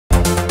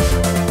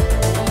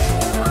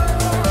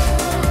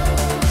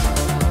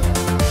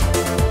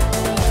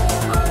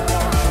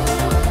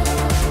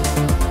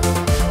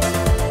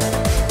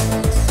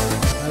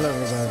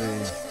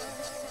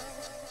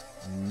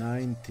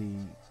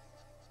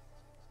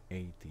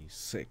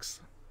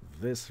1986.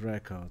 This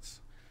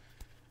records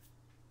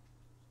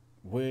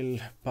will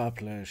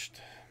published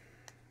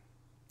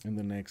in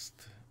the next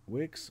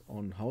weeks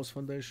on House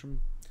Foundation,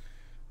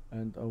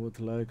 and I would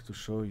like to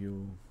show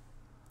you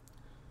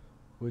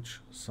which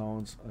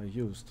sounds I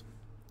used.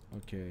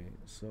 Okay,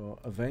 so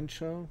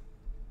Adventure,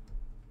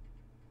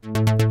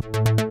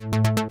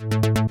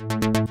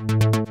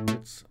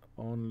 it's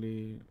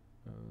only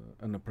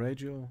an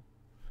arpeggio,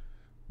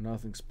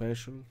 nothing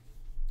special.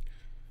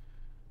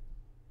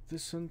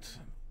 This synth,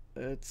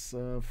 it's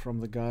from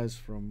the guys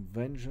from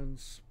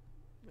Vengeance,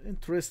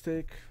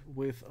 interesting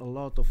with a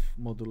lot of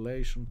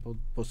modulation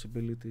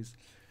possibilities,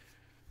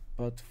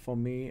 but for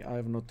me I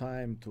have no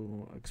time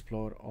to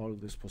explore all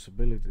these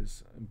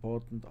possibilities.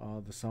 Important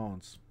are the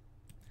sounds.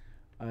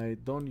 I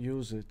don't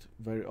use it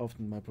very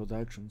often in my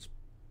productions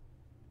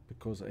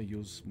because I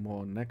use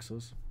more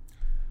Nexus,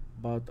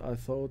 but I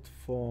thought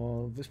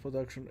for this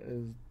production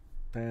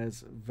it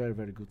has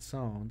very good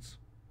sounds.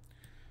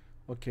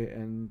 Okay,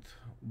 and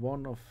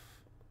one of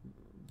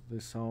the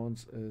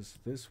sounds is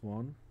this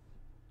one.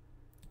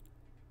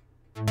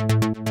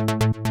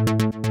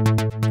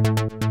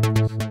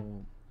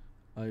 So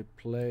I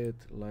play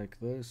it like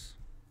this.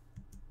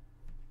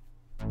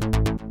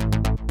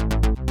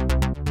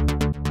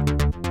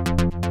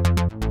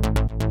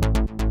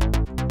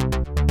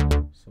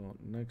 So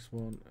next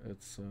one,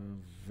 it's a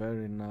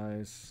very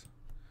nice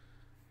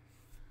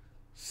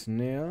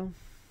snare.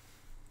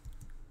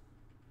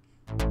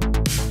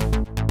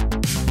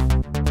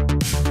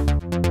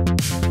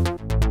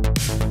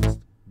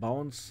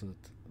 Bounced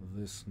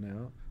this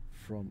snare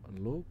from a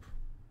loop.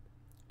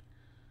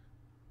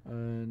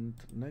 And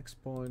next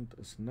point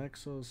is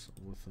Nexus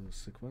with a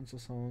sequencer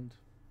sound.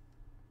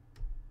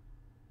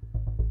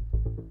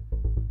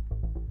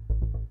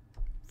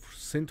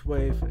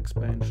 Synthwave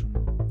expansion,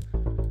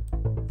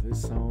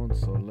 this sound,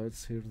 so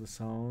let's hear the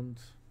sound.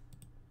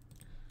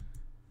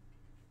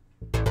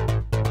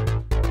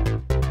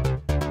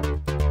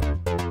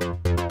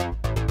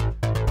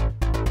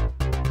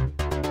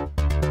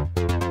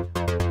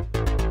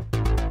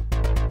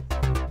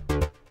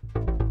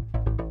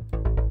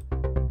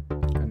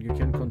 And you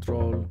can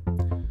control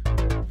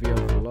via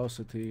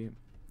velocity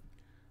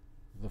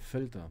the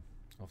filter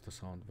of the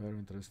sound, very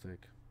interesting.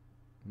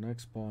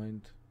 Next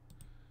point,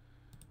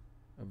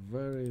 a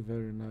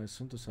very nice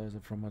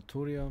synthesizer from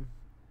Arturia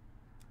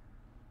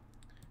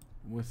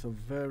with a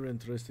very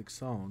interesting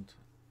sound.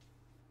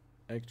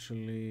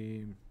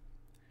 Actually,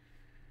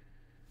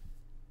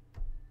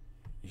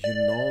 you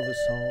know the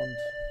sound.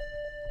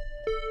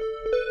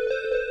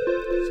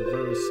 It's a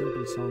very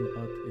simple sound,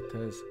 but it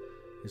has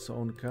its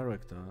own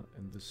character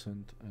in the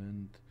synth,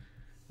 and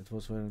it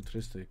was very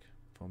interesting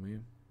for me.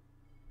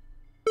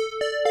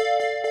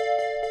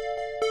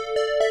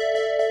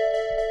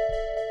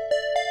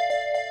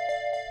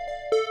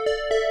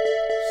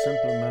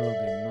 Simple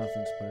melody,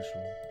 nothing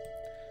special,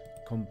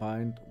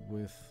 combined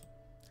with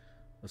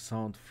a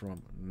sound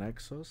from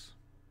Nexus.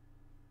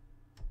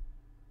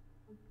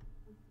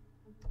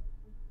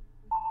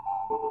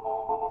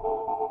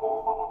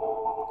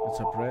 It's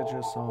a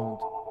arpeggio sound,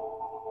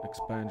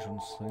 expansion,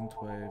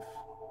 synthwave.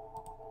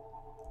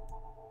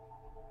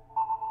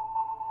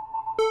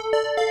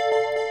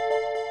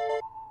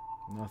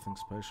 Nothing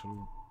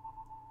special.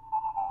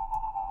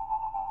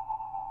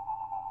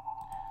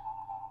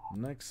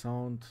 Next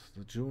sound,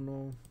 the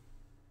Juno.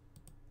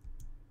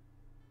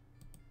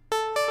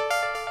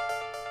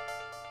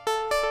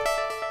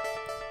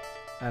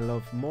 I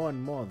love more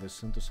and more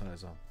this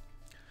synthesizer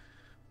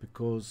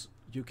because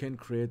you can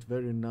create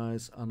very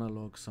nice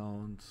analog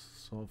sounds.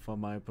 So for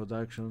my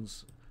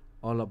productions,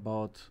 all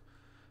about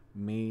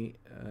me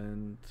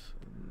and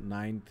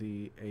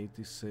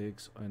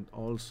 1986, and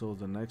also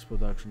the next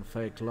production,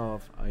 Fake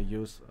Love, I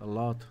use a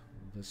lot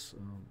this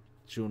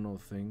Juno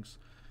things.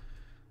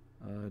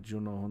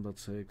 Juno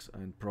 106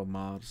 and Pro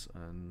Mars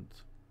and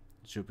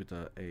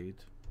Jupiter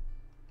 8.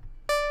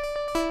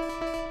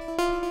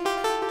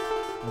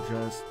 I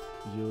just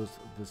used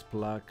this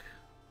black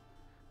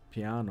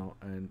piano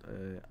and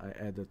I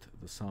added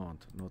the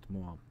sound, not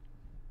more.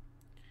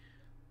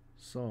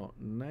 So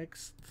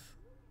next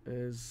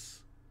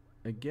is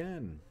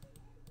again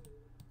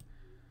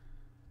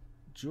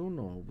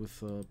Juno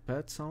with a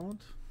pad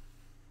sound.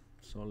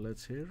 So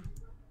let's hear.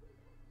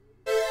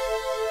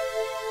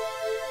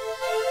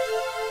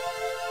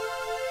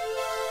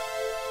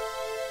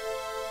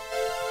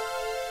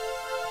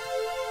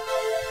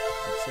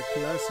 It's a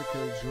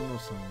classical Juno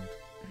sound.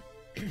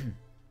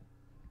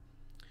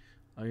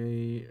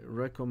 I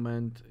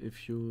recommend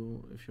if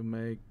you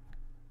make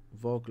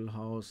vocal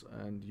house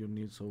and you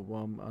need so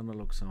warm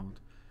analog sound,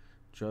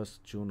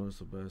 just Juno is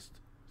the best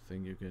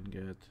thing you can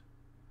get.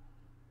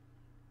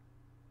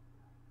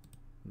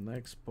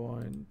 Next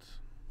point,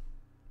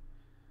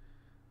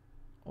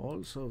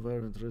 also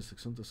very interesting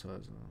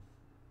synthesizer,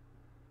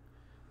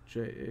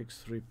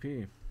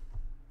 JX3P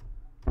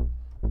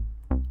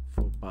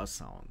for bass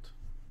sound.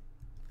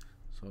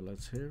 So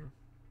let's hear.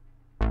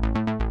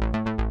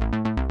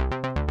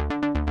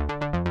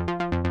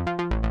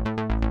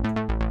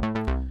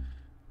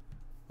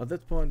 At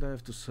that point I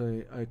have to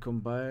say I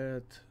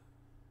combined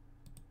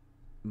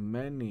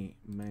many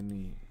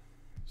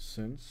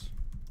synths.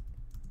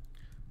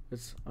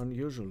 It's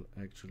unusual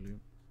actually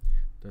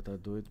that I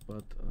do it,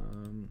 but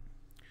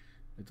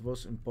it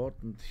was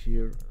important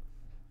here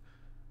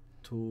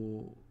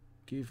to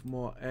give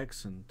more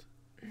accent.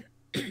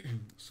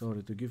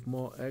 Sorry, to give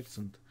more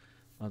accent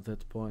at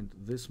that point.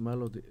 This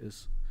melody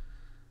is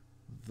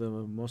the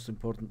most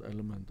important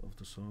element of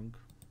the song.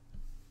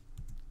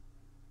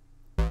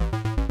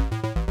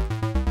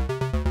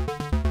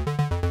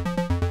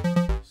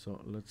 So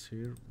let's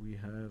hear, we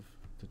have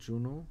the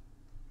Juno.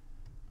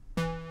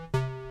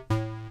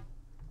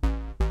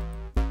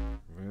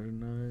 Very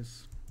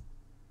nice.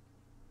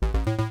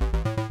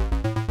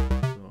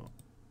 So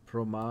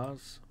Pro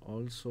Mars,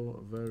 also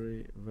a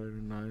very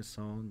nice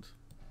sound.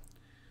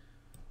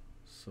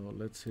 So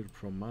let's hear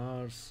Pro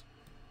Mars.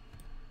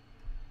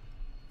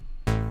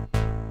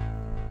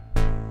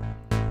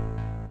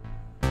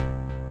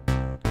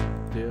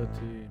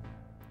 Dirty,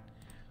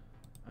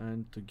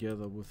 and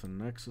together with a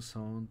Nexus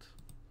sound.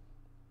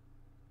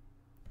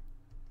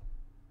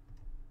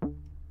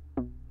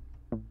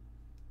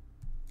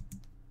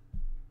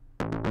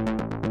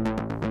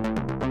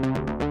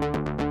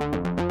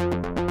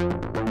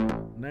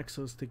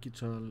 Nexus,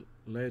 Digital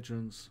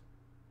Legends,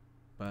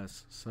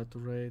 Bass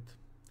Saturate.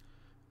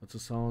 It's a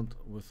sound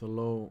with a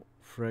low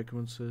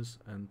frequencies,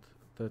 and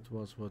that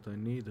was what I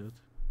needed,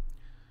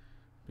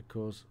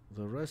 because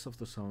the rest of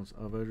the sounds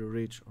are very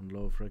rich on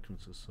low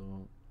frequencies,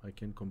 so I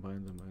can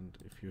combine them. And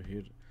if you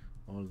hear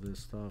all this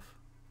stuff,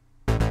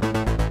 it's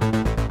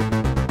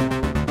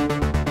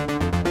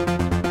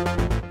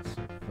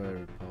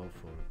very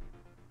powerful.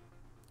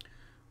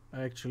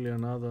 Actually,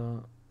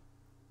 another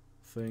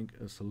thing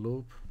is a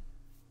loop,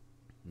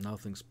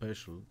 nothing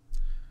special.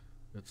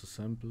 It's a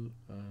sample,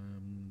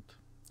 and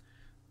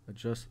I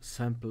just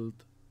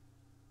sampled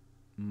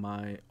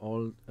my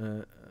old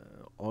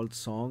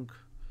song.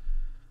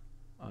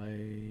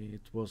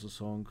 It was a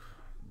song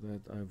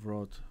that I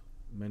wrote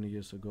many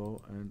years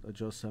ago, and I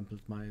just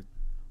sampled my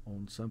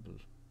own sample.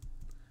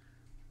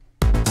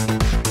 So,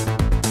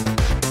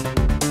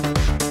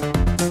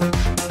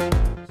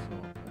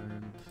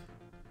 and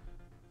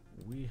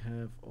we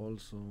have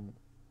also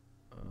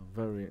a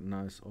very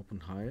nice open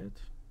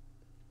hi-hat.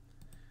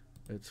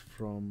 It's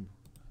from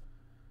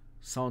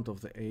Sound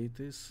of the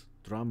 80s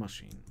Drum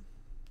Machine.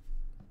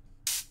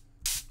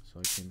 So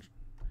I can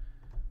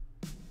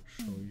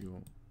show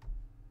you.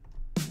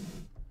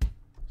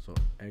 So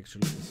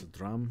actually it's a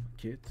drum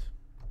kit,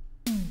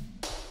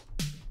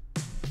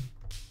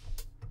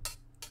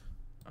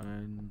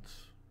 and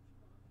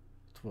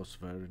it was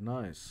very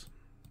nice.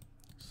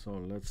 So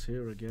let's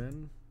hear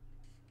again.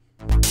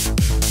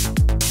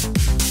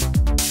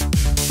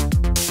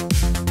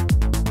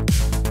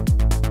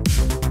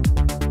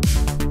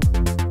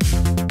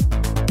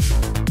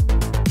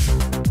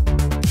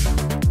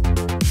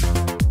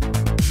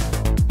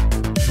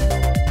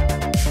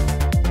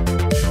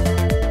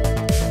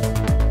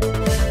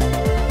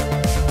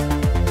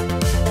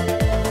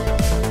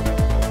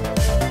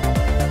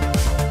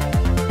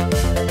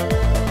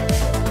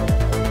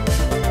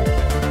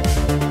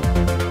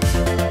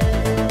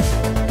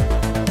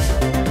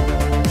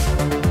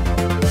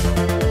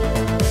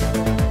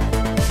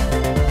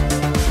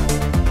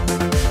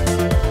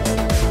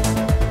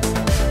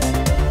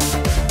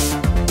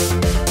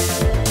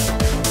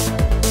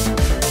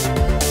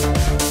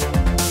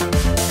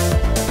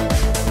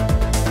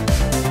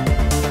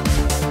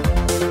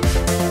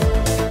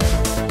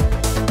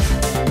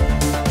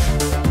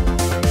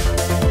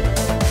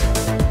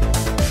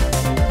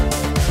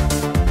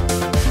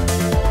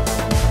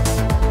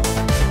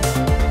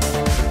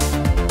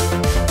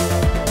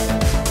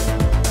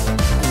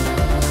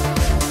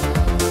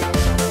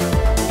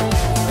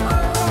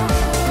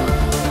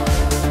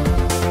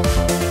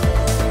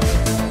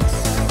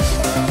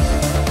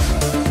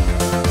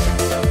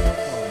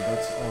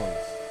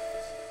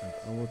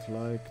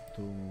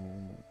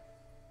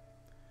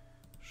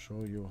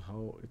 Show you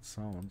how it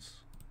sounds.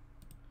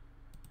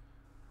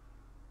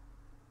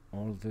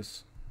 All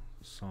these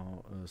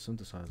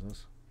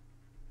synthesizers.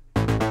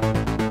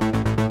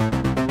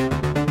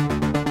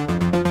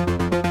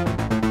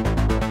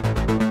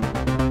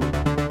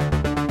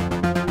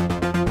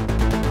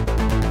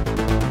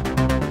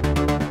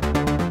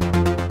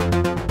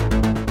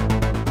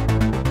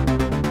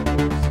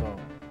 So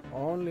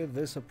only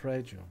this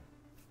arpeggio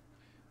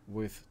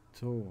with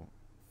 2,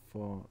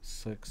 4,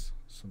 6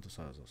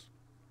 synthesizers.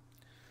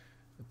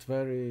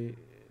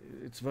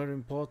 It's very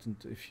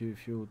important if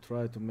you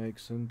try to make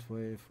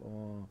synthwave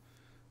or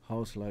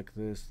house like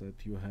this,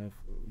 that you have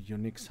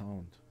unique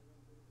sound,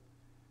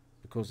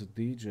 because the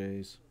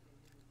DJs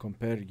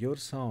compare your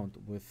sound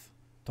with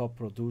top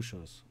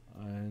producers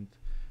and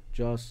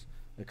just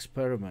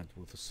experiment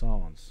with the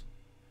sounds.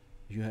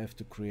 You have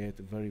to create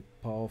a very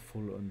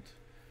powerful and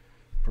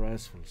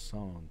pressful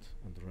sound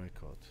on the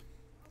record.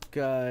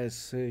 Guys,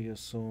 see you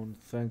soon.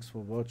 Thanks for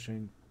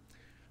watching.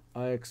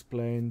 I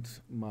explained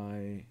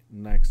my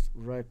next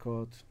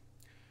record.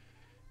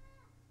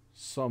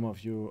 Some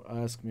of you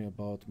asked me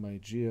about my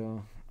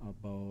gear,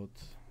 about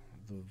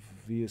the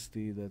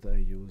VST that I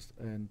used,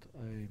 and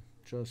I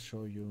just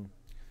show you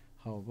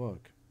how it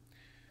works.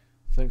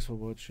 Thanks for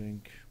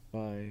watching.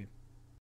 Bye.